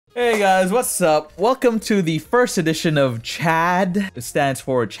Hey guys, what's up? Welcome to the first edition of CHAD. It stands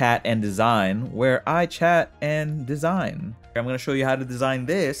for Chat and Design, where I chat and design. I'm gonna show you how to design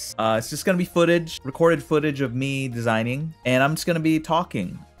this. It's just gonna be footage, recorded footage of me designing, and I'm just gonna be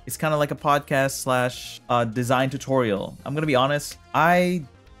talking. It's kind of like a podcast slash design tutorial. I'm gonna be honest, I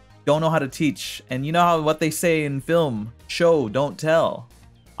don't know how to teach, and you know how what they say in film, show, don't tell.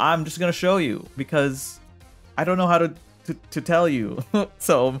 I'm just gonna show you because I don't know how to tell you.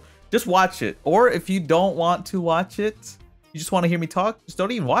 So just watch it. Or if you don't want to watch it, you just want to hear me talk, just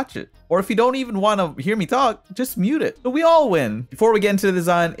don't even watch it. Or if you don't even want to hear me talk, just mute it. So we all win. Before we get into the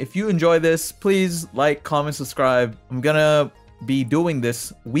design, if you enjoy this, please like, comment, subscribe. I'm gonna be doing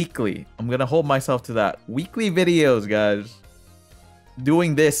this weekly. I'm gonna hold myself to that. Weekly videos, guys.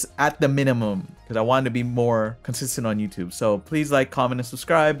 Doing this at the minimum because I wanted to be more consistent on YouTube. So please like, comment, and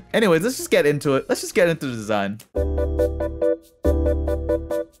subscribe. Anyways, let's just get into it. Let's just get into the design.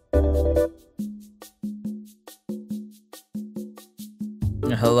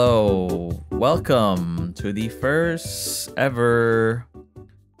 Hello, welcome to the first ever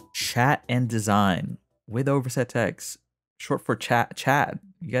Chat and Design with Overset Text, short for Chad.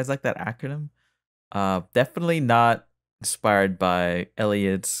 You guys like that acronym? Definitely not inspired by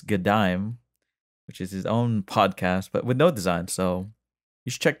Elliot's GDIME, which is his own podcast, but with no design. So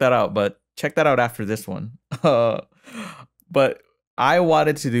you should check that out. But check that out after this one. But I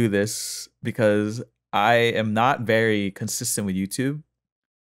wanted to do this because I am not very consistent with YouTube.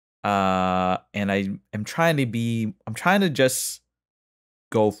 And I'm trying to just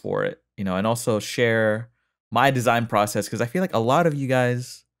go for it, you know, and also share my design process because I feel like a lot of you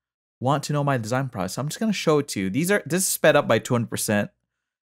guys want to know my design process. I'm just gonna show it to you. This is sped up by 200%,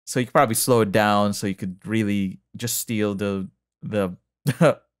 so you could probably slow it down so you could really just steal the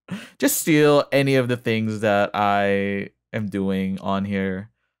just steal any of the things that I am doing on here.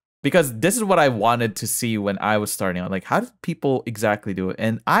 Because this is what I wanted to see when I was starting out. Like, how do people exactly do it?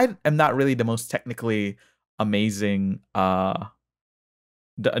 And I am not really the most technically amazing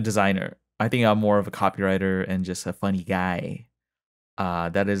designer. I think I'm more of a copywriter and just a funny guy.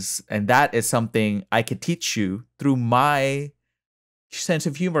 That is something I could teach you through my sense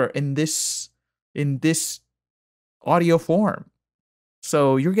of humor in this audio form.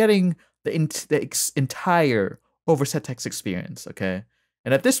 So you're getting the entire Overset Text experience, okay?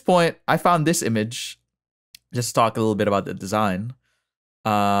 And at this point, I found this image. Just talk a little bit about the design.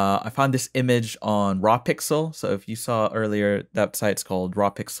 I found this image on Raw Pixel. So if you saw earlier, that site's called Raw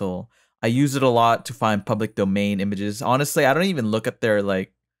Pixel. I use it a lot to find public domain images. Honestly, I don't even look at their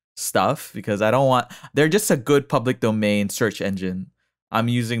like stuff because I don't want. They're just a good public domain search engine. I'm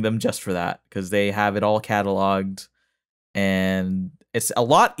using them just for that because they have it all cataloged, and it's a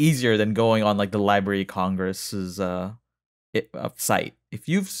lot easier than going on like the Library of Congress's site. If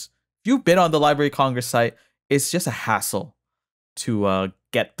you've been on the Library of Congress site, it's just a hassle to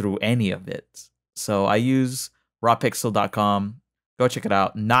get through any of it. So I use rawpixel.com. Go check it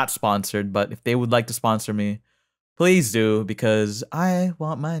out. Not sponsored, but if they would like to sponsor me, please do because I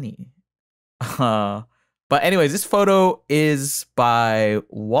want money. But anyways, this photo is by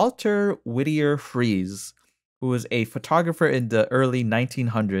Walter Whittier Fries, who was a photographer in the early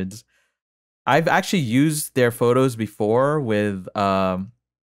 1900s. I've actually used their photos before with I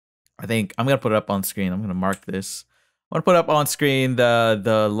think I'm gonna put it up on screen. I'm gonna mark this. I'm gonna put up on screen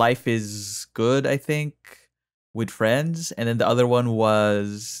the Life is Good, I think, with friends, and then the other one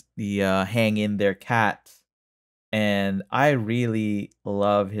was the Hang in There cat. And I really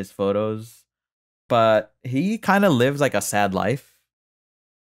love his photos, but he kind of lives like a sad life.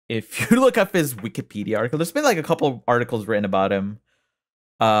 If you look up his Wikipedia article, there's been like a couple articles written about him,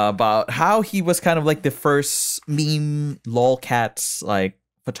 about how he was kind of like the first meme lolcats like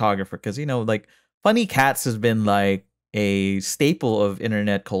photographer, because you know, like funny cats has been like a staple of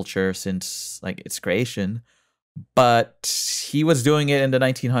internet culture since like its creation, but he was doing it in the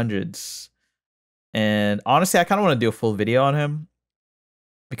 1900s. And honestly, I kind of want to do a full video on him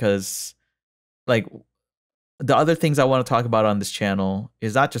because like the other things I want to talk about on this channel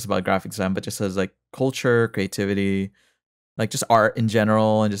is not just about graphic design, but just as like culture, creativity, like just art in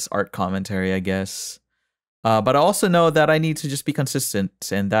general and just art commentary, I guess. But I also know that I need to just be consistent,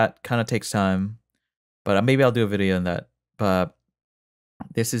 and that kind of takes time. But maybe I'll do a video on that. But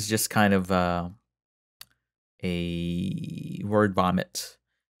this is just kind of a word vomit.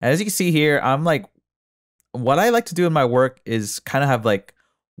 As you can see here, I'm like, what I like to do in my work is kind of have like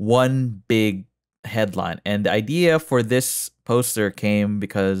one big headline. And the idea for this poster came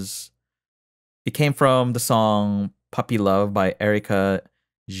because it came from the song Puppy Love by Erica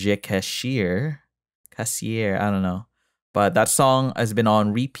Cassier, I don't know. But that song has been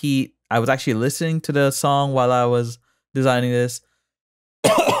on repeat. I was actually listening to the song while I was designing this.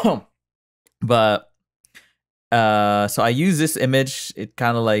 But so I use this image. It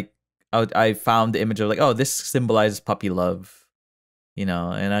kind of like I found the image of like, oh, this symbolizes puppy love, you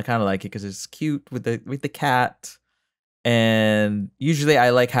know, and I kind of like it because it's cute with the cat. And usually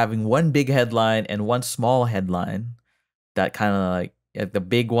I like having one big headline and one small headline that kind of like the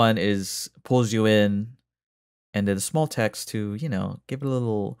big one is pulls you in, and then the small text to, you know, give it a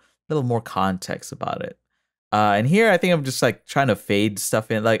little more context about it. And here I think I'm just like trying to fade stuff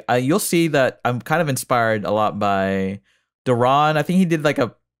in. Like you'll see that I'm kind of inspired a lot by Duran. I think he did like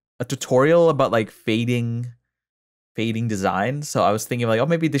a tutorial about like fading design. So I was thinking like, oh,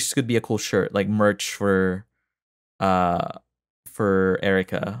 maybe this could be a cool shirt, like merch for Erica.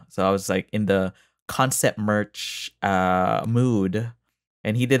 So I was like in the concept merch mood,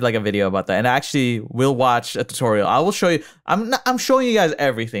 and he did like a video about that. And actually we'll watch a tutorial. I will show you. I'm showing you guys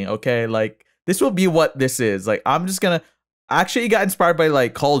everything, okay? Like this will be what this is. Like I'm just gonna actually got inspired by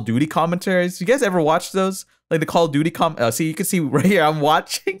like Call of Duty commentaries. You guys ever watch those? Like the Call of Duty see, you can see right here I'm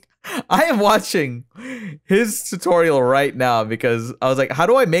watching I am watching his tutorial right now because I was like, how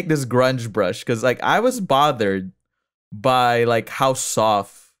do I make this grunge brush? Because like I was bothered by like how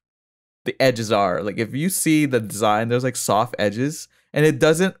soft the edges are. Like if you see the design, there's like soft edges and it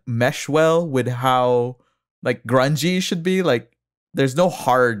doesn't mesh well with how like grungy it should be. Like there's no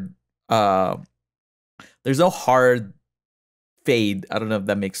hard fade. I don't know if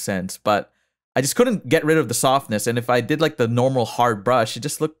that makes sense, but I just couldn't get rid of the softness. And if I did like the normal hard brush, it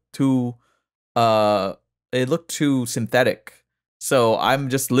just looked too synthetic. So I'm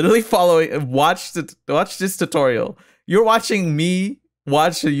just literally following. Watch this tutorial. You're watching me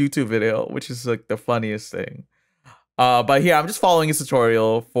watch a YouTube video, which is like the funniest thing. But here I'm just following his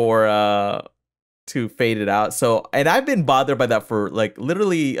tutorial for to fade it out. So, and I've been bothered by that for like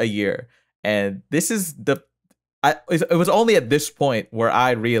literally a year. And this is it was only at this point where I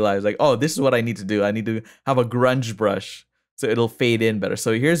realized like, oh, this is what I need to do. I need to have a grunge brush so it'll fade in better.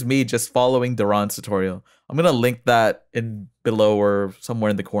 So here's me just following Duran's tutorial. I'm gonna link that in below or somewhere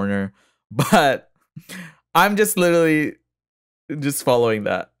in the corner. But I'm just literally just following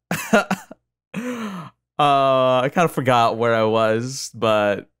that. I kind of forgot where I was,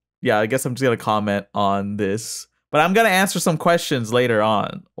 but yeah, I guess I'm just gonna comment on this. But I'm gonna answer some questions later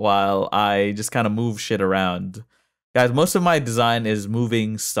on while I just kind of move shit around. Guys, most of my design is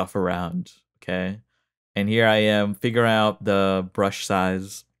moving stuff around, okay? And here I am figuring out the brush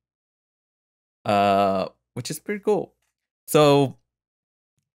size, which is pretty cool. So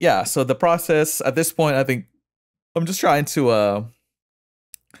yeah, so the process at this point, I think I'm just trying to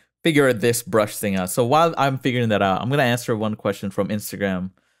figure this brush thing out. So while I'm figuring that out, I'm gonna answer one question from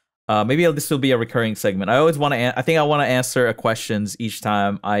Instagram. Maybe this will be a recurring segment. I always want to. I think I want to answer a questions each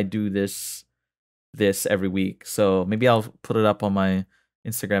time I do this every week. So maybe I'll put it up on my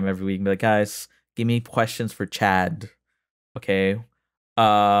Instagram every week and be like, guys, give me questions for Chad. Okay.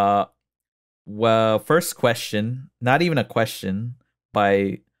 Well, first question, not even a question,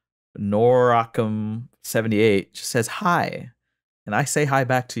 by Norakam78 just says hi. And I say hi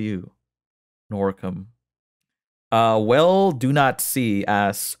back to you, Norakam. Well, do not see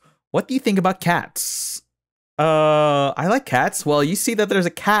asks, what do you think about cats? I like cats. Well, you see that there's a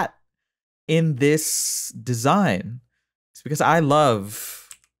cat in this design. It's because I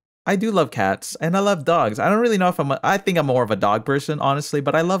do love cats and I love dogs. I don't really know if I think I'm more of a dog person, honestly,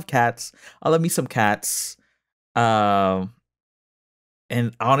 but I love cats. I love me some cats. And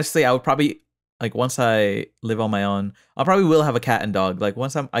honestly, I would probably, like, once I live on my own, I probably will have a cat and dog. Like,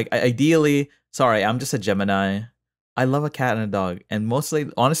 once ideally, sorry, I'm just a Gemini. I love a cat and a dog. And mostly,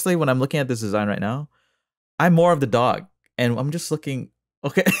 honestly, when I'm looking at this design right now, I'm more of the dog. And I'm just looking,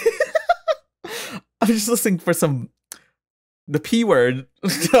 okay. I'm just listening for the P word.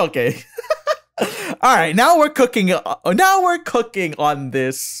 Okay. All right, now we're cooking. Now we're cooking on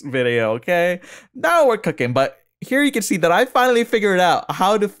this video, okay? Now we're cooking. But here you can see that I finally figured out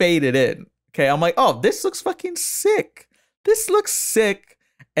how to fade it in. Okay, I'm like, oh, this looks fucking sick. This looks sick.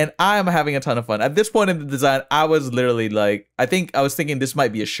 And I'm having a ton of fun. At this point in the design, I was literally like, I was thinking this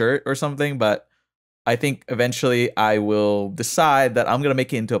might be a shirt or something, but I think eventually I will decide that I'm going to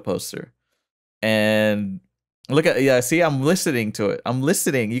make it into a poster. And look at, yeah, see, I'm listening to it. I'm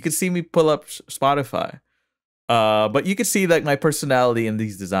listening. You can see me pull up Spotify. But you can see like my personality in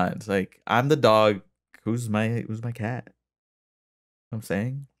these designs. Like I'm the dog. Who's my cat? I'm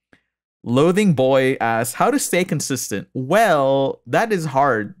saying. Loathing Boy asks, how to stay consistent? Well, that is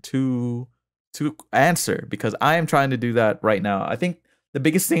hard to answer because I am trying to do that right now. I think the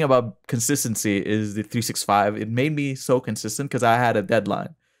biggest thing about consistency is the 365. It made me so consistent because I had a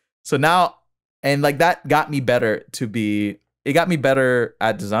deadline. So now, and like that got me better it got me better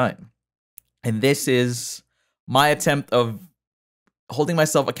at design. And this is my attempt of holding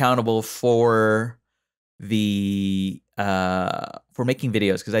myself accountable for the for making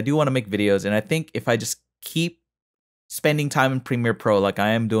videos, because I do want to make videos, and I think if I just keep spending time in Premiere Pro like I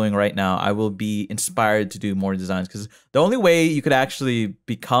am doing right now, I will be inspired to do more designs, because the only way you could actually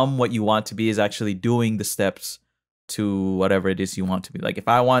become what you want to be is actually doing the steps to whatever it is you want to be. Like if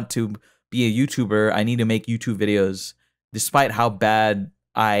I want to be a YouTuber, I need to make YouTube videos despite how bad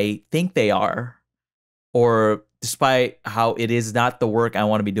I think they are, or despite how it is not the work I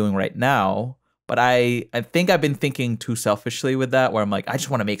want to be doing right now. But I think I've been thinking too selfishly with that, where I'm like, I just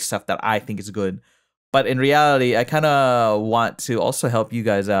want to make stuff that I think is good. But in reality, I kind of want to also help you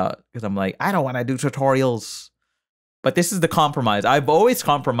guys out, because I'm like, I don't want to do tutorials. But this is the compromise. I've always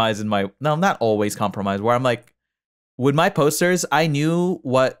compromised in my, no, not always compromised, where I'm like, with my posters, I knew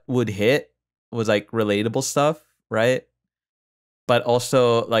what would hit was like relatable stuff, right? But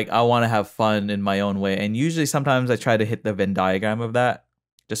also like I want to have fun in my own way. And usually sometimes I try to hit the Venn diagram of that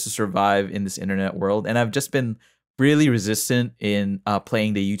just to survive in this internet world. And I've just been really resistant in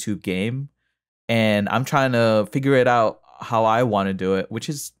playing the YouTube game. And I'm trying to figure it out how I want to do it, which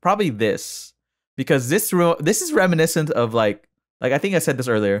is probably this. Because this is reminiscent of like I think I said this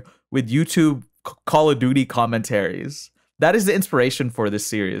earlier, with YouTube Call of Duty commentaries. That is the inspiration for this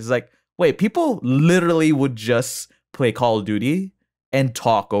series. Like, wait, people literally would just play Call of Duty and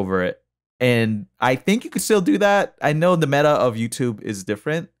talk over it. And I think you could still do that. I know the meta of YouTube is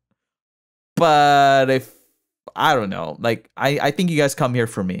different, but if I don't know, like I think you guys come here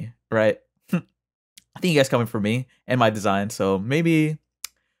for me, right? I think you guys coming for me and my design, so maybe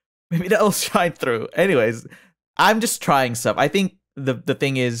that'll shine through. Anyways, I'm just trying stuff. I think the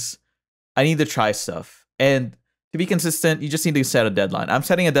thing is, I need to try stuff, and to be consistent, you just need to set a deadline. I'm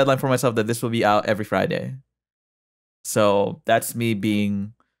setting a deadline for myself that this will be out every Friday. So that's me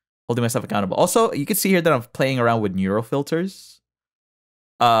holding myself accountable. Also, you can see here that I'm playing around with neural filters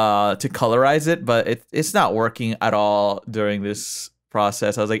to colorize it, but it's not working at all during this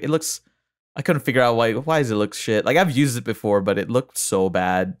process. I was like, I couldn't figure out why does it look shit. Like I've used it before, but it looked so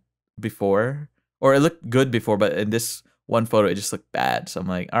bad before, or it looked good before, but in this one photo it just looked bad. So I'm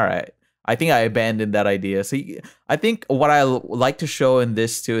like, all right, I think I abandoned that idea. So I think what I like to show in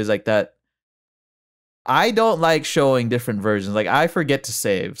this too is like that I don't like showing different versions. Like I forget to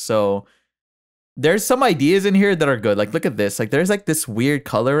save. So there's some ideas in here that are good. Like look at this. Like there's like this weird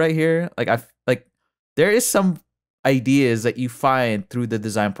color right here. Like there is some ideas that you find through the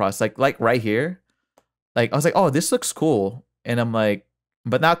design process. Like right here. Like I was like, oh, this looks cool. And I'm like,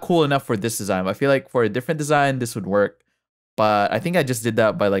 but not cool enough for this design. I feel like for a different design, this would work. But I think I just did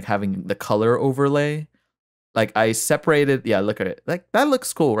that by like having the color overlay. Like I separated, yeah, look at it. Like that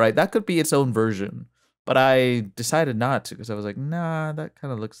looks cool, right? That could be its own version. But I decided not to, because I was like, nah, that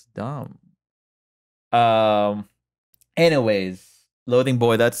kind of looks dumb. Anyways, Loading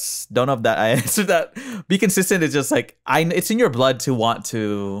Boy, don't know if that I answered that. Be consistent is just like it's in your blood to want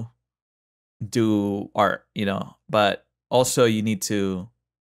to do art, you know, but also you need to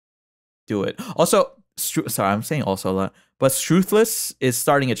do it. Also, sorry, I'm saying also a lot, but Truthless is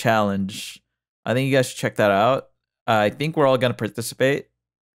starting a challenge. I think you guys should check that out. I think we're all gonna participate.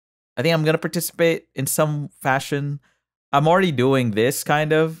 I think I'm gonna participate in some fashion. I'm already doing this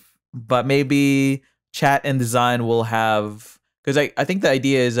kind of, but maybe chat and design will have, because I think the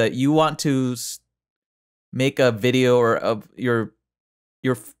idea is that you want to make a video or of your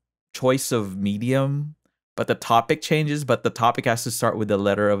choice of medium, but the topic changes, but the topic has to start with the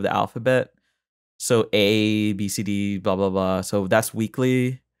letter of the alphabet. So A, B, C, D, blah, blah, blah. So that's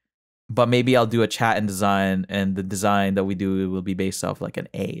weekly. But maybe I'll do a chat and design, and the design that we do will be based off like an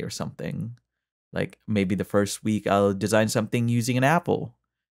A or something. Like maybe the first week I'll design something using an apple.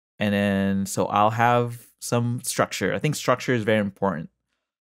 And then so I'll have some structure. I think structure is very important.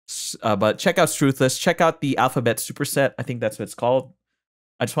 But check out Truthless. Check out the Alphabet Superset. I think that's what it's called.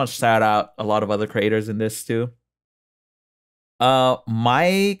 I just want to shout out a lot of other creators in this too.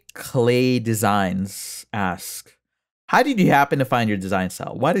 My Clay Designs ask, how did you happen to find your design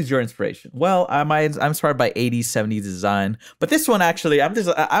style? What is your inspiration? Well, I'm inspired by 80s, 70s design, but this one actually, I'm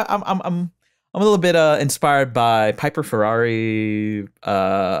a little bit inspired by Piper Ferrari,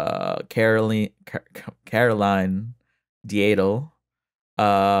 Caroline Diadel,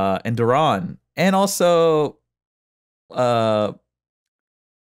 and Duran, and also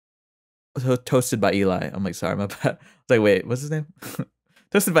Toasted by Eli. I'm like, sorry, my bad. I was like, wait, what's his name?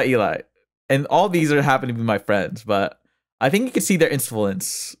 Toasted by Eli. And all these are happening to be my friends, but I think you can see their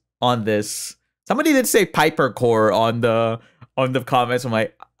influence on this. Somebody did say Piper Core on the comments. I'm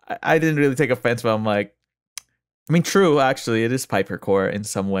like, I didn't really take offense, but I'm like, I mean, true, actually, it is Piper Core in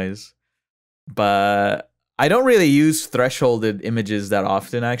some ways. But I don't really use thresholded images that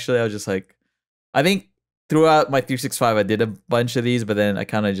often, actually. I was just like, I think throughout my 365, I did a bunch of these, but then I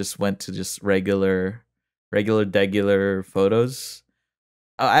kind of just went to just regular degular photos.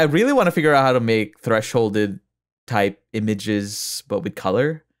 I really want to figure out how to make thresholded type images, but with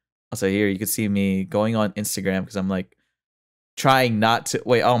color. Also, here you can see me going on Instagram because I'm like trying not to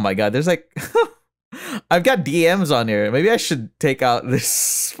wait. Oh my god, there's like I've got DMs on here. Maybe I should take out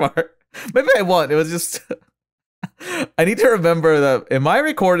this part. Maybe I won't. It was just I need to remember that. Am I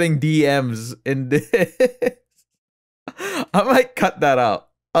recording DMs in this? I might cut that out.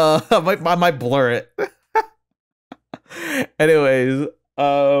 I might blur it. Anyways,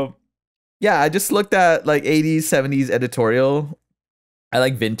 yeah, I just looked at like 80s, 70s editorial. I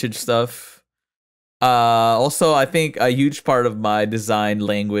like vintage stuff. Also, I think a huge part of my design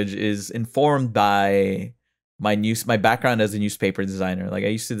language is informed by my background as a newspaper designer. Like I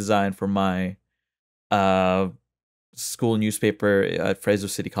used to design for my school newspaper at Fresno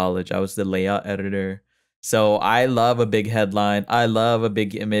City College. I was the layout editor. So I love a big headline. I love a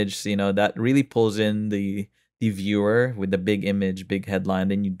big image, you know, that really pulls in the viewer with the big image, big headline.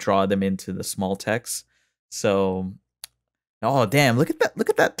 Then you draw them into the small text. So, oh damn, look at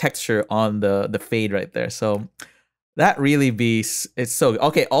that texture on the fade right there. So that really it's so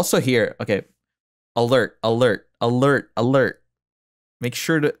okay. Also here, okay, alert. Make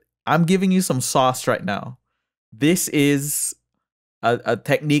sure to, I'm giving you some sauce right now. This is a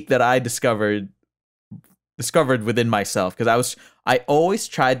technique that I discovered within myself, because I always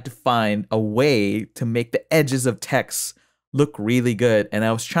tried to find a way to make the edges of text look really good, and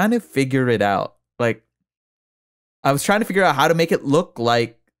I was trying to figure it out. Like I was trying to figure out how to make it look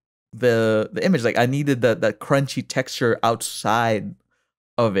like the image. Like I needed that crunchy texture outside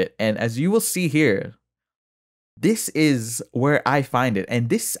of it, and as you will see here, this is where I find it,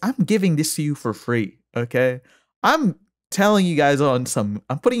 and I'm giving this to you for free. Okay, I'm telling you guys I'm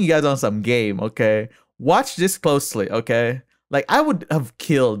putting you guys on some game. Okay, watch this closely. Okay, like I would have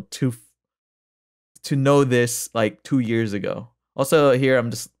killed to know this like 2 years ago. Also here, I'm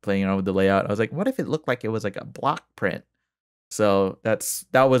just playing around with the layout. I was like, what if it looked like it was like a block print? So that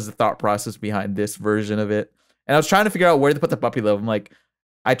was the thought process behind this version of it. And I was trying to figure out where to put the puppy love. I'm like,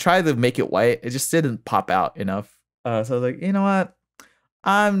 I tried to make it white. It just didn't pop out enough. So I was like, you know what?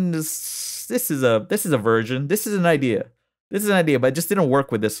 This is a version. This is an idea. This is an idea, but it just didn't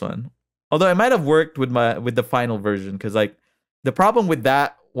work with this one. Although it might have worked with the final version, because like the problem with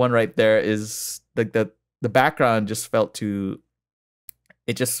that one right there is like the background just felt too.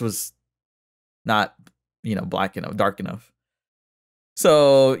 It just was not, you know, black enough, dark enough.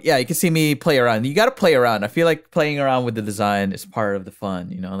 So yeah, you can see me play around. You got to play around. I feel like playing around with the design is part of the fun.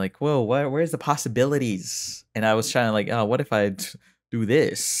 You know, like, whoa, where's the possibilities? And I was trying to like, oh, what if I do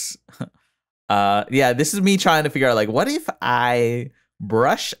this? Yeah, this is me trying to figure out like, what if I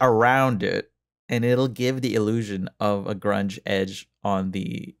brush around it and it'll give the illusion of a grunge edge on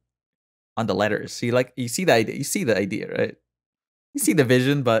the letters. See, like you see the idea, right? You see the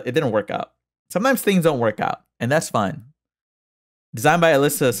vision, but it didn't work out. Sometimes things don't work out, and that's fine. Designed by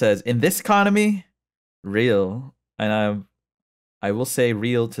Alyssa says, in this economy, real. And I will say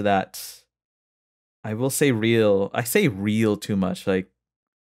real to that. I will say real. I say real too much. Like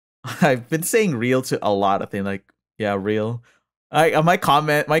I've been saying real to a lot of things. Like, yeah, real. My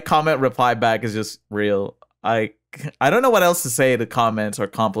comment reply back is just real. I don't know what else to say to comments or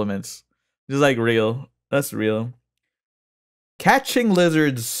compliments. Just like real. That's real. Catching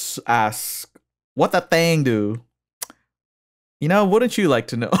Lizards asks, what the thing do? You know, wouldn't you like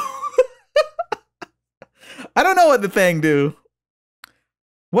to know? I don't know what the thing do.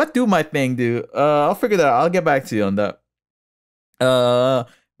 What do my thing do? I'll figure that out. I'll get back to you on that.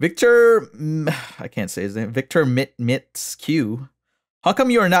 Victor, I can't say his name. Victor Mitz Q. How come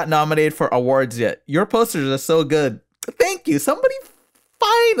you are not nominated for awards yet? Your posters are so good. Thank you. Somebody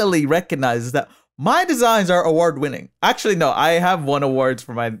finally recognizes that my designs are award winning. Actually, no, I have won awards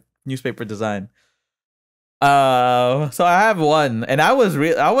for my newspaper design. So I have one, and I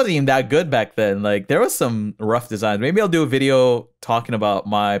wasn't even that good back then. Like there was some rough designs. Maybe I'll do a video talking about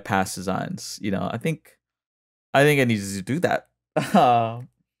my past designs. You know, I think I need to do that.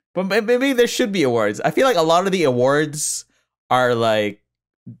 But maybe there should be awards. I feel like a lot of the awards are like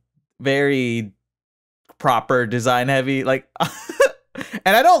very proper design heavy. Like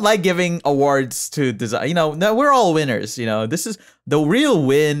and I don't like giving awards to design. You know, no, we're all winners. You know, this is the real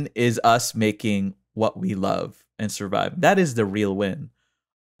win is us making what we love. and survive. That is the real win.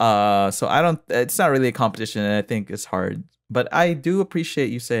 So I don't. It's not really a competition, and I think it's hard. But I do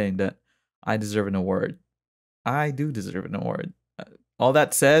appreciate you saying that I deserve an award. I do deserve an award. All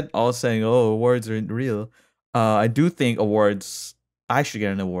that said, all saying, oh, awards aren't real. I do think awards. I should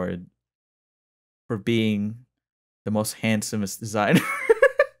get an award for being the most handsomest designer.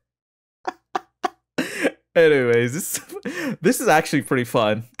 Anyways, this is actually pretty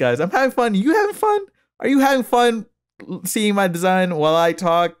fun, guys. I'm having fun. You having fun? Are you having fun seeing my design while I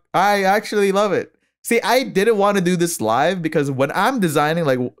talk? I actually love it. See, I didn't want to do this live because when I'm designing,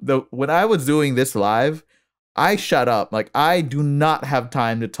 like when I was doing this live, I shut up. Like I do not have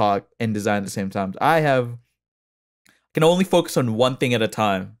time to talk and design at the same time. Can only focus on one thing at a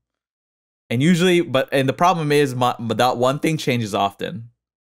time. And usually, and the problem is that one thing changes often.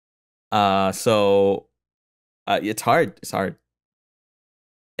 So it's hard. It's hard.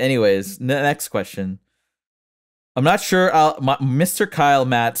 Anyways, next question. I'm not sure. Mr. Kyle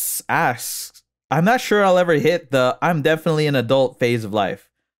Matz asks, I'm not sure I'll ever hit the I'm definitely an adult phase of life.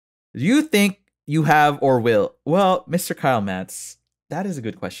 Do you think you have or will? Well, Mr. Kyle Matz, that is a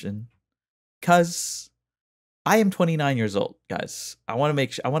good question. Because I am 29 years old, guys. I want to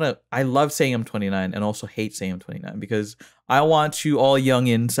make sure, I love saying I'm 29 and also hate saying I'm 29 because I want you all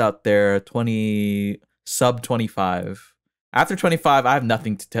youngins out there, sub 25. After 25, I have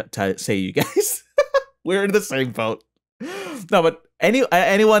nothing to say, you guys. We're in the same boat. No, but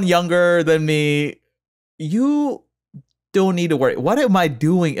anyone younger than me, you don't need to worry. What am I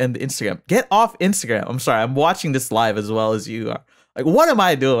doing in Instagram? Get off Instagram. I'm sorry. I'm watching this live as well as you are. Like, what am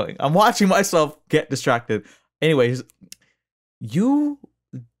I doing? I'm watching myself get distracted. Anyways, you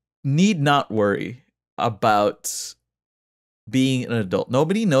need not worry about being an adult.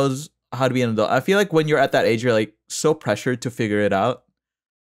 Nobody knows how to be an adult. I feel like when you're at that age, you're like so pressured to figure it out.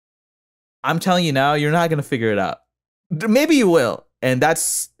 I'm telling you now, you're not going to figure it out. Maybe you will.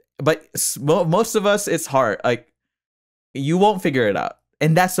 But most of us, it's hard. Like, you won't figure it out.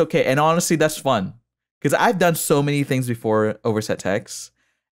 And that's okay. And honestly, that's fun. Because I've done so many things before overset text.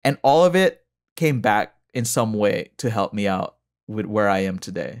 And all of it came back in some way to help me out with where I am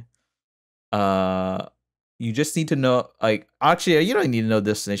today. You just need to know, like, actually, you don't need to know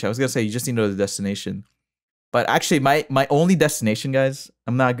the destination. I was going to say, you just need to know the destination. But actually, my only destination, guys,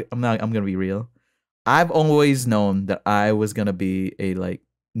 I'm gonna be real. I've always known that I was gonna be a like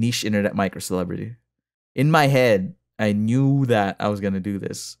niche internet micro celebrity. In my head, I knew that I was gonna do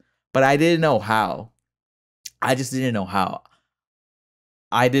this, but I didn't know how. I just didn't know how.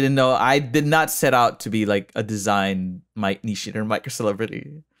 I did not set out to be like a design niche internet micro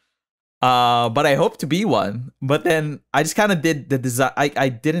celebrity. But I hope to be one. But then I just kind of did the design. I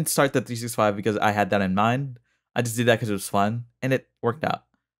didn't start the 365 because I had that in mind. I just did that because it was fun and it worked out.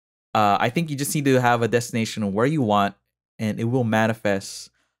 I think you just need to have a destination where you want and it will manifest.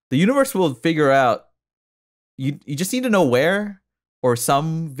 The universe will figure out. You just need to know where or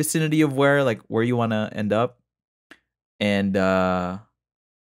some vicinity of where you want to end up. And the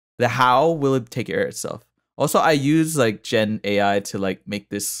how will it take care of itself. Also, I use like Gen AI to like make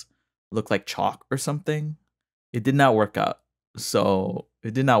this look like chalk or something. It did not work out. So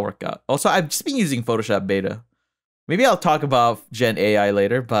it did not work out. Also, I've just been using Photoshop beta. Maybe I'll talk about Gen AI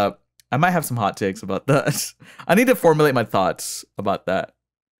later, but I might have some hot takes about that. I need to formulate my thoughts about that.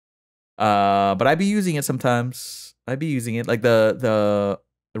 But I be using it sometimes. I be using it. Like the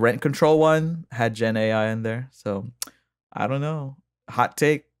rent control one had Gen AI in there. So I don't know. Hot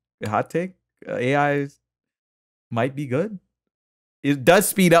take. AI might be good. It does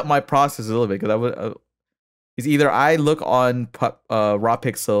speed up my process a little bit because it's either I look on raw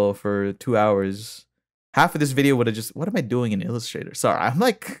pixel for 2 hours. Half of this video would have just, what am I doing in Illustrator? Sorry, I'm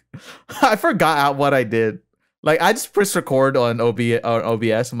like, I forgot what I did. Like, I just pressed record on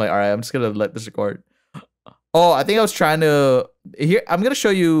OBS. I'm like, all right, I'm just going to let this record. Oh, I think I was trying to, here, I'm going to show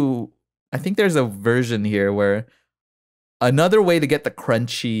you, I think there's a version here where another way to get the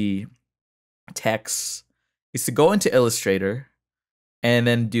crunchy text is to go into Illustrator and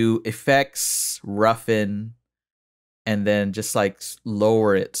then do effects, roughen, and then just like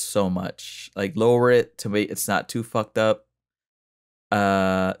lower it so much. Like lower it to make it's not too fucked up.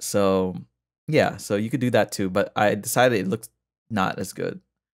 So yeah, so you could do that too, but I decided it looks not as good.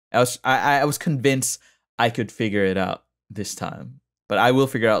 I was convinced I could figure it out this time, but I will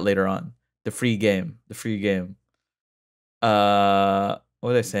figure it out later on. The free game. What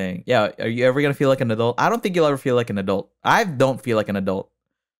was I saying? Yeah, are you ever gonna feel like an adult? I don't think you'll ever feel like an adult. I don't feel like an adult.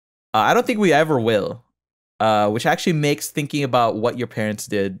 I don't think we ever will. Which actually makes thinking about what your parents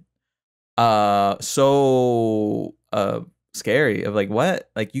did so scary. Of like,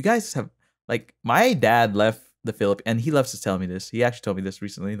 what? Like, you guys have, like, my dad left the Philippines, and he loves to tell me this. He actually told me this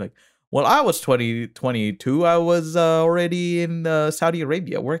recently. Like, well, I was 22. I was already in Saudi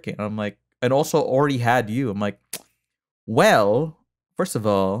Arabia working. I'm like, and also already had you. I'm like, well, first of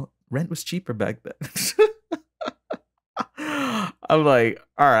all, rent was cheaper back then. I'm like,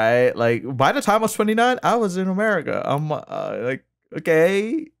 all right. Like, by the time I was 29, I was in America. I'm like,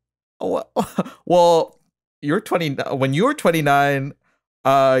 okay. Well, you're 20. When you were 29,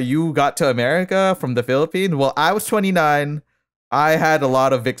 you got to America from the Philippines. Well, I was 29. I had a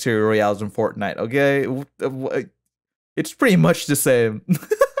lot of victory royales in Fortnite. Okay, it's pretty much the same.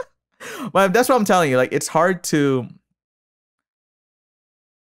 But that's what I'm telling you. Like, it's hard to.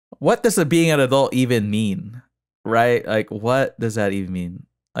 What does being an adult even mean? Right? Like, what does that even mean?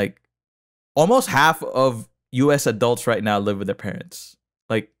 Like, almost half of U.S. adults right now live with their parents.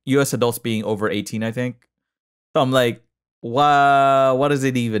 Like, U.S. adults being over 18, I think. So I'm like, what does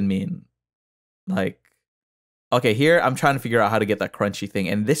it even mean? Like, okay, here I'm trying to figure out how to get that crunchy thing.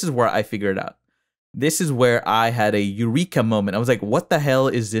 And this is where I figured it out. This is where I had a eureka moment. I was like, what the hell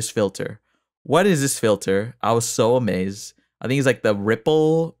is this filter? What is this filter? I was so amazed. I think it's like the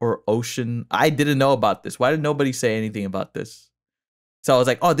ripple or ocean. I didn't know about this. Why did nobody say anything about this? So I was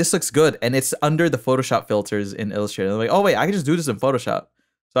like, oh, this looks good. And it's under the Photoshop filters in Illustrator. I'm like, oh, wait, I can just do this in Photoshop.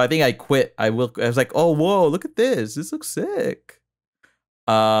 So I think I quit. I was like, oh, whoa, look at this. This looks sick.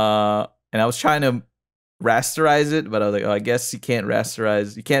 And I was trying to rasterize it, but I was like, oh, I guess you can't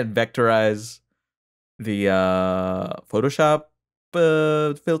rasterize. You can't vectorize the Photoshop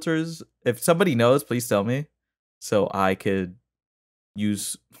filters. If somebody knows, please tell me so I could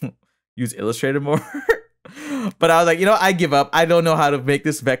use use Illustrator more. But I was like, you know, I give up. I don't know how to make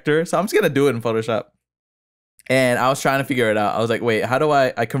this vector, so I'm just gonna do it in Photoshop. And I was trying to figure it out. I was like, wait, how do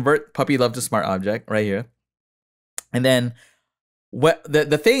I convert puppy love to smart object right here? And then what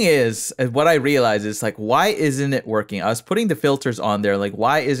the thing is what I realized is like, why isn't it working? I was putting the filters on there, like,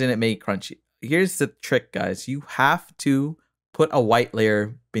 why isn't it made crunchy? Here's the trick, guys. You have to put a white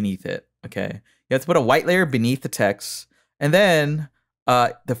layer beneath it. Okay, you have to put a white layer beneath the text, and then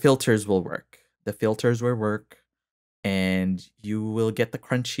the filters will work. The filters will work, and you will get the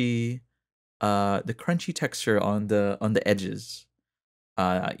crunchy texture on the edges.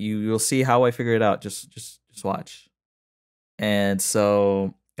 You'll see how I figure it out. Just watch. And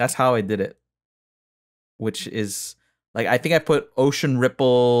so that's how I did it, which is like, I think I put ocean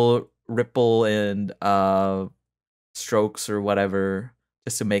ripple and strokes or whatever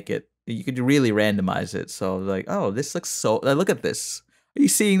just to make it. You could really randomize it. So like, oh, this looks so. Look at this. Are you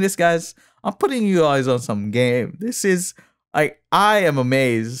seeing this, guys? I'm putting you guys on some game. This is like, I am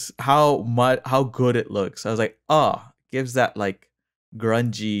amazed how good it looks. I was like, oh, gives that like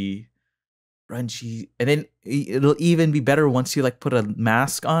grungy, and then it'll even be better once you like put a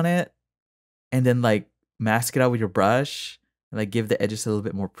mask on it, and then like mask it out with your brush, and like give the edges a little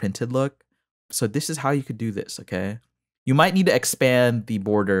bit more printed look. So this is how you could do this. Okay, you might need to expand the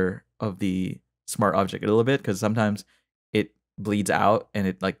border of the smart object a little bit, because sometimes it bleeds out and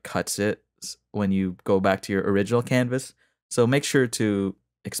it like cuts it when you go back to your original canvas. So make sure to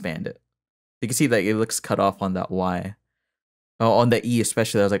expand it. You can see that it looks cut off on that Y. Oh, on the E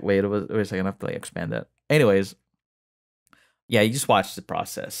especially. I was like, wait a second, I have to like expand that. Anyways, yeah, you just watch the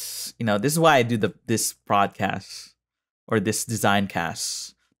process. You know, this is why I do this podcast or this design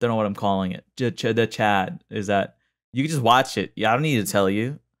cast. Don't know what I'm calling it. The Chad is that you can just watch it. Yeah, I don't need to tell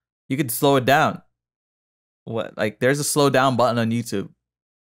you. You could slow it down. What, like, there's a slow down button on YouTube.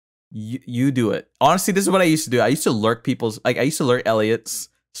 You do it. Honestly, this is what I used to do. I used to lurk I used to lurk Elliot's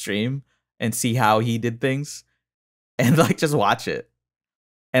stream and see how he did things, and like just watch it.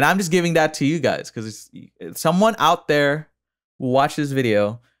 And I'm just giving that to you guys because it's someone out there will watch this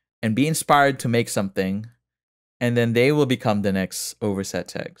video and be inspired to make something, and then they will become the next Overset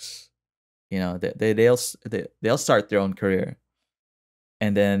Techs. You know, they'll start their own career,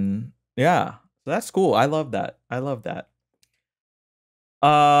 and then yeah, so that's cool. I love that. I love that.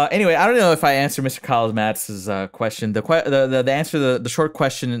 Anyway, I don't know if I answered Mr. Kyle Matz's question. The answer, the short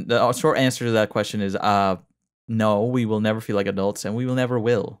question, the short answer to that question is no, we will never feel like adults, and we will never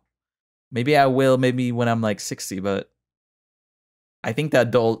will. Maybe I will, maybe when I'm like 60, but I think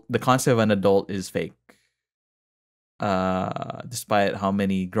the concept of an adult is fake. Despite how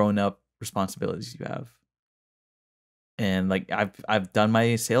many grown-up responsibilities you have. And like I've done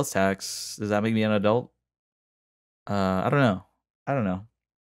my sales tax. Does that make me an adult? I don't know. I don't know.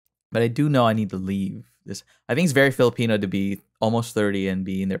 But I do know I need to leave this. I think it's very Filipino to be almost 30 and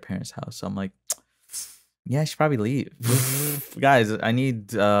be in their parents' house. So I'm like, yeah, I should probably leave. Guys, I need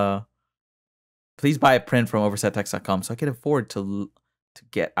please buy a print from oversettext.com so I can afford to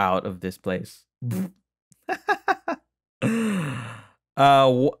get out of this place.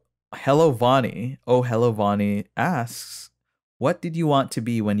 Hello Vonnie. Oh, hello Vonnie asks, what did you want to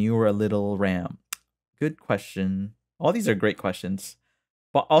be when you were a little ram? Good question. All these are great questions.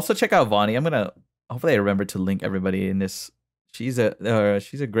 But also check out Vonnie. I'm gonna hopefully I remember to link everybody in this. She's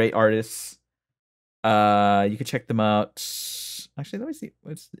a great artist. You can check them out. Actually, let me see.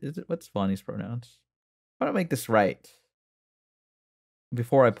 What's Vonnie's pronouns? I want to make this right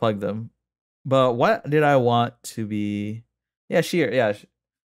before I plug them. But what did I want to be? Yeah, yeah,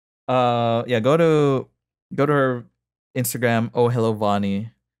 go to her Instagram. Oh, hello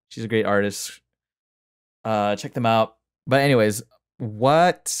Vonnie. She's a great artist. Check them out. But anyways,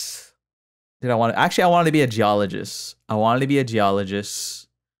 what did I want? Actually, I wanted to be a geologist. I wanted to be a geologist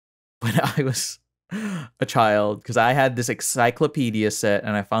when I was a child because I had this encyclopedia set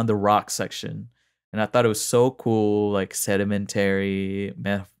and I found the rock section and I thought it was so cool, like sedimentary,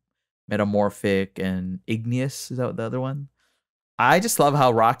 metamorphic, and igneous. Is that the other one? I just love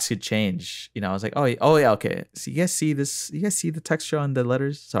how rocks could change. You know, I was like, oh yeah, okay. So you guys see this? You guys see the texture on the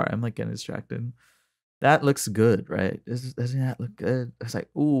letters? Sorry, I'm like getting distracted. That looks good, right? Doesn't that look good? I was like,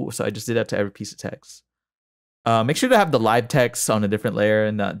 ooh. So I just did that to every piece of text. Make sure to have the live text on a different layer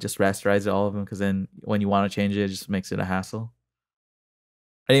and not just rasterize all of them, because then when you want to change it, it just makes it a hassle.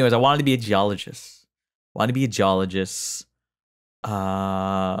 Anyways, I wanted to be a geologist. Because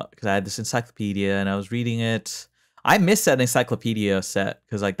I had this encyclopedia and I was reading it. I missed that encyclopedia set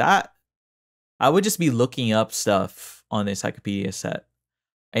because like that, I would just be looking up stuff on the encyclopedia set.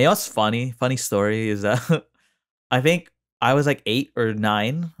 And you know what's funny? Funny story is that I think I was like 8 or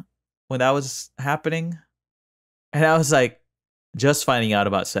 9 when that was happening. And I was like just finding out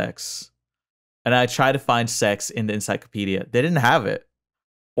about sex. And I tried to find sex in the encyclopedia. They didn't have it.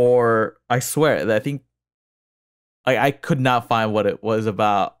 Or I swear that I think I could not find what it was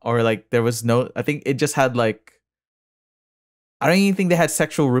about. Or like there was no, I think it just had like, I don't even think they had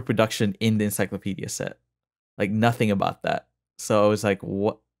sexual reproduction in the encyclopedia set. Like nothing about that. So I was like,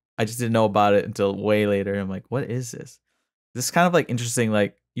 what? I just didn't know about it until way later. I'm like, what is this? This is kind of like interesting,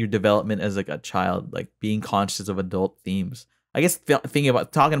 like your development as like a child, like being conscious of adult themes. I guess thinking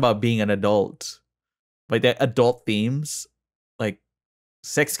about talking about being an adult, like the adult themes, like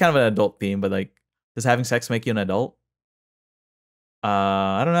sex is kind of an adult theme, but like does having sex make you an adult?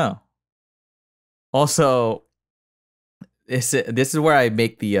 I don't know. Also, this is where I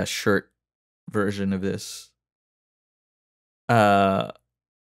make the shirt version of this.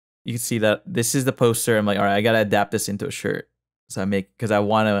 You can see that this is the poster. I'm like, all right, I gotta adapt this into a shirt. So I make because I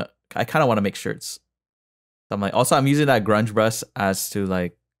kind of want to make shirts. So I'm like, also I'm using that grunge brush as to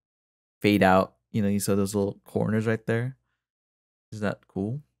like fade out. You know, you saw those little corners right there. Is that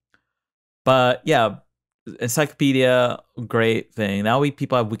cool? But yeah, encyclopedia, great thing. Now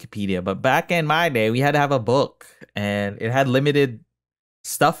people have Wikipedia, but back in my day, we had to have a book, and it had limited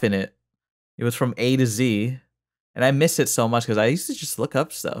stuff in it. It was from A to Z, and I miss it so much because I used to just look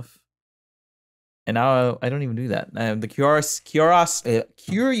up stuff, and now I don't even do that. The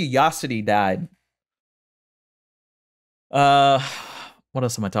curiosity died. What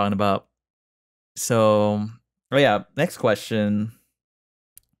else am I talking about? So, oh yeah, next question.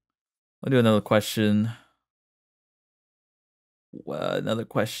 I'll do another question. Another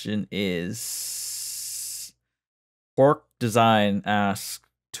question is Pork Design asks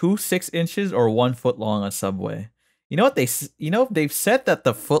 2 6 inches or 1 foot long on Subway. You know what they've said that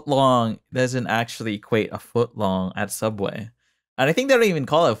the foot long doesn't actually equate a foot long at Subway, and I think they don't even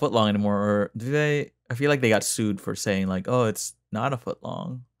call it a foot long anymore. Or do they? I feel like they got sued for saying like, oh, it's not a foot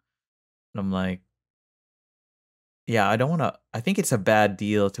long. And I'm like, yeah, I don't want to. I think it's a bad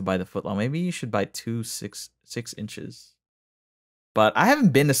deal to buy the foot long. Maybe you should buy 6 inches. But I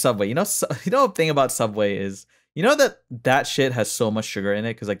haven't been to Subway. You know the thing about Subway is, you know that shit has so much sugar in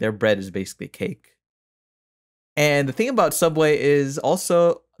it because like their bread is basically cake. And the thing about Subway is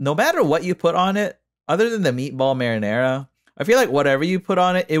also, no matter what you put on it, other than the meatball marinara, I feel like whatever you put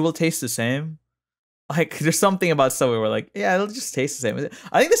on it, it will taste the same. Like there's something about Subway where like, yeah, it'll just taste the same.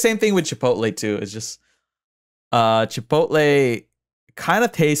 I think the same thing with Chipotle too. It's just Chipotle kind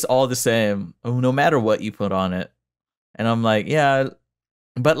of tastes all the same no matter what you put on it. And I'm like, yeah,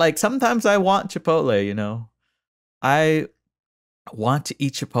 but like sometimes I want Chipotle, you know. I want to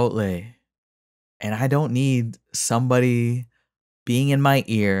eat Chipotle, and I don't need somebody being in my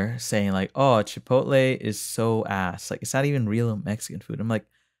ear saying like, "Oh, Chipotle is so ass." Like it's not even real Mexican food. I'm like,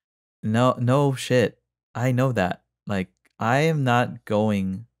 no shit. I know that. Like I am not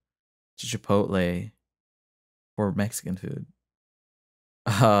going to Chipotle for Mexican food.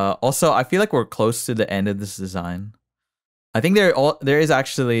 Also, I feel like we're close to the end of this design. I think there is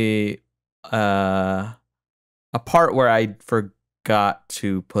actually a part where I forgot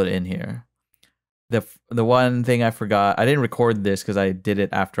to put in here. The one thing I forgot, I didn't record this because I did it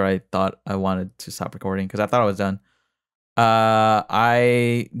after I thought I wanted to stop recording because I thought I was done.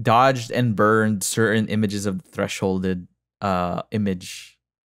 I dodged and burned certain images of the thresholded image.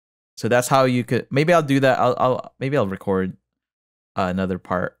 So that's how you could. Maybe I'll do that. Maybe I'll record another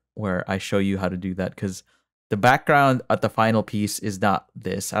part where I show you how to do that because the background at the final piece is not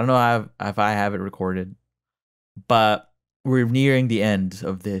this. I don't know if I have it recorded, but we're nearing the end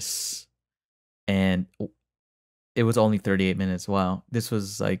of this, and it was only 38 minutes. Wow, this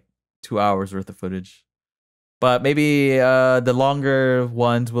was like 2 hours worth of footage. But maybe the longer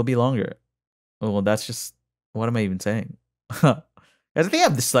ones will be longer. Well, that's just, what am I even saying? I think I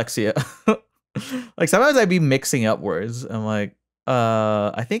have dyslexia. Like sometimes I'd be mixing up words. I'm like,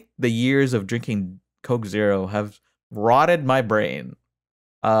 I think the years of drinking Coke Zero have rotted my brain.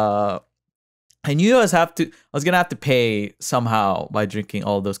 I knew I was gonna have to pay somehow by drinking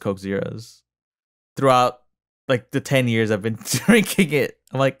all those Coke Zeros throughout like the 10 years I've been drinking it.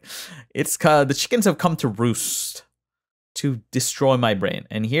 I'm like, it's the chickens have come to roost to destroy my brain.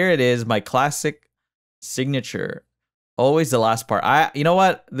 And here it is, my classic signature. Always the last part. You know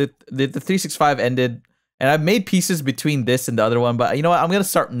what? The 365 ended, and I've made pieces between this and the other one, but you know what? I'm gonna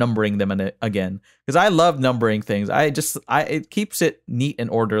start numbering them again because I love numbering things. It keeps it neat and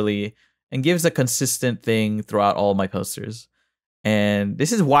orderly and gives a consistent thing throughout all my posters. And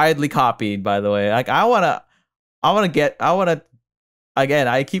this is widely copied, by the way. Like again,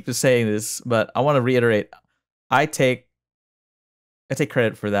 I keep saying this, but I want to reiterate. I take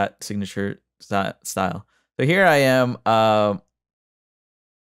credit for that signature style. So here I am,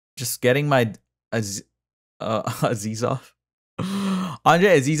 just getting my Azizov.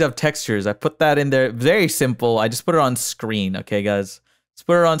 Andre Azizov textures. I put that in there. Very simple. I just put it on screen. Okay, guys. Let's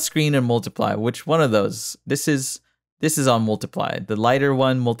put it on screen and multiply. Which one of those? This is on multiply. The lighter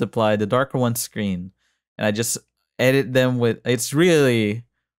one multiply. The darker one screen. And I just edit them with. It's really.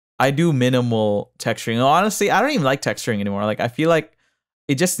 I do minimal texturing. Honestly, I don't even like texturing anymore. Like I feel like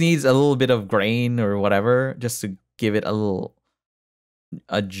it just needs a little bit of grain or whatever just to give it a little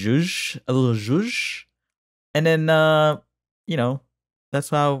zhuzh. And then you know, that's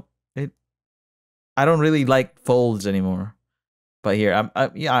how it. I don't really like folds anymore. But here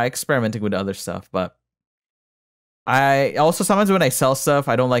I'm experimenting with other stuff, but I also sometimes when I sell stuff,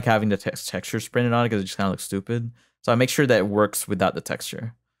 I don't like having the textures printed on it because it just kind of looks stupid. So I make sure that it works without the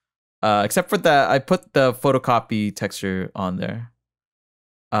texture. Except for that, I put the photocopy texture on there.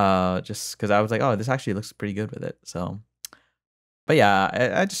 Just because I was like, oh, this actually looks pretty good with it. So, but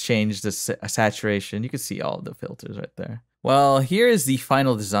yeah, I just changed the saturation. You can see all the filters right there. Well, here is the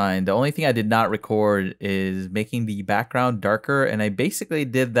final design. The only thing I did not record is making the background darker, and I basically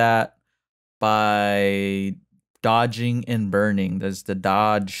did that by dodging and burning. There's the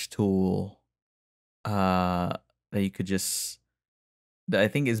dodge tool that you could just, that I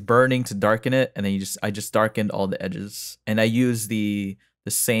think is burning to darken it, and then I just darkened all the edges, and I use the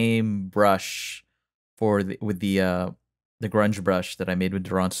same brush for with the grunge brush that I made with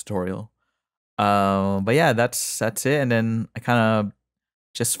Duran's tutorial. But yeah, that's it. And then I kind of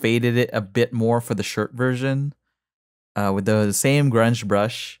just faded it a bit more for the shirt version with the same grunge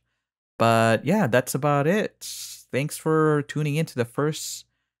brush. But yeah, that's about it. Thanks for tuning into the first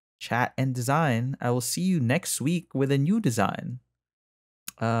chat and design. I will see you next week with a new design.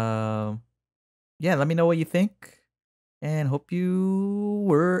 Yeah, let me know what you think, and hope you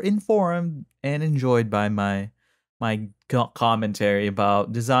were informed and enjoyed by my commentary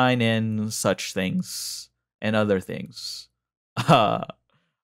about design and such things and other things. All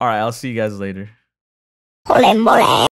right, I'll see you guys later.